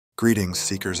Greetings,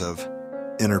 seekers of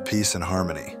inner peace and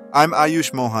harmony. I'm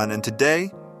Aayush Mohan, and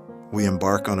today we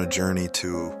embark on a journey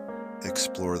to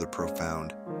explore the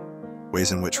profound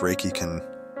ways in which Reiki can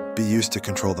be used to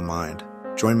control the mind.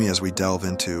 Join me as we delve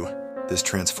into this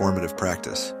transformative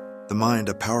practice. The mind,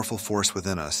 a powerful force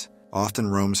within us, often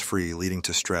roams free, leading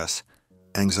to stress,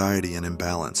 anxiety, and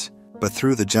imbalance. But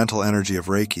through the gentle energy of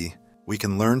Reiki, we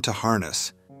can learn to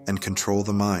harness and control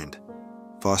the mind,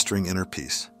 fostering inner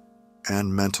peace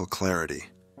and mental clarity.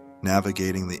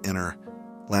 Navigating the inner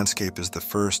landscape is the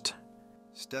first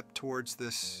step towards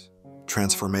this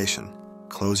transformation.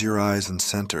 Close your eyes and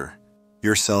center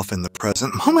yourself in the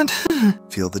present moment.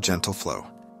 Feel the gentle flow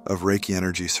of Reiki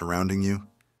energy surrounding you,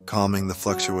 calming the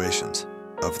fluctuations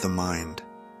of the mind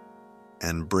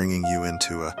and bringing you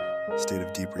into a state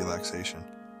of deep relaxation.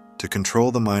 To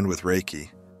control the mind with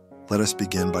Reiki, let us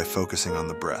begin by focusing on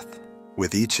the breath.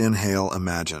 With each inhale,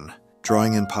 imagine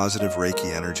drawing in positive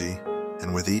Reiki energy,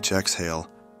 and with each exhale,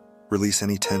 release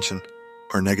any tension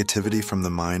or negativity from the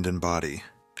mind and body.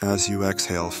 As you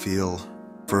exhale, feel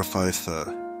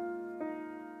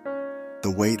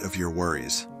the weight of your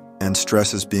worries and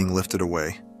stress is being lifted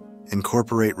away.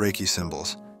 Incorporate Reiki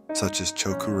symbols such as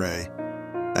Chokurei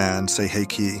and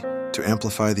Seiheki to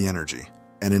amplify the energy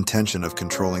and intention of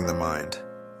controlling the mind.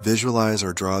 Visualize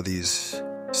or draw these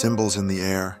symbols in the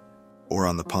air or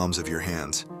on the palms of your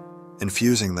hands,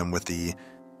 infusing them with the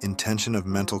intention of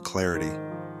mental clarity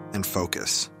and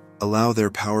focus. Allow their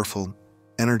powerful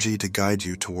energy to guide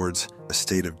you towards a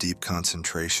state of deep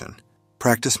concentration.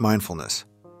 Practice mindfulness,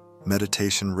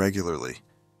 meditation regularly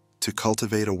to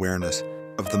cultivate awareness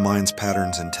of the mind's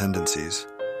patterns and tendencies.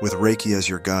 With Reiki as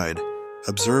your guide,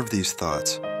 observe these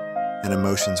thoughts and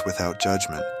emotions without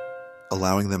judgment,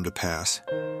 allowing them to pass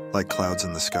like clouds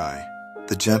in the sky.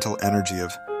 The gentle energy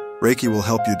of Reiki will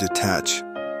help you detach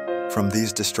from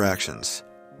these distractions,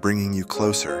 bringing you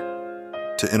closer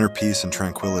to inner peace and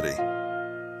tranquility.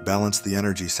 Balance the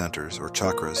energy centers or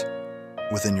chakras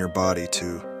within your body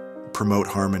to promote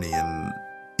harmony and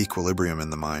equilibrium in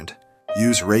the mind.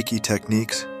 Use Reiki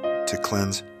techniques to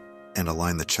cleanse and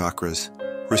align the chakras,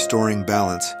 restoring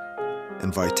balance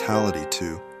and vitality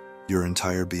to your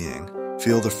entire being.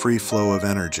 Feel the free flow of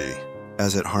energy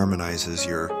as it harmonizes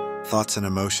your thoughts and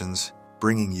emotions,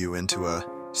 bringing you into a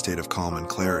state of calm and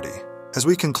clarity. As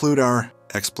we conclude our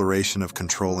exploration of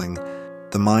controlling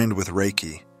the mind with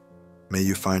Reiki, may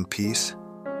you find peace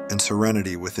and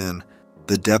serenity within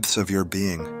the depths of your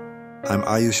being. I'm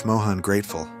Aayush Mohan,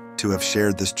 grateful to have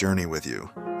shared this journey with you.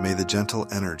 May the gentle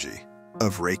energy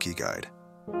of Reiki guide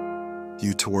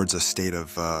you towards a state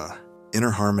of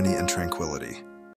inner harmony and tranquility.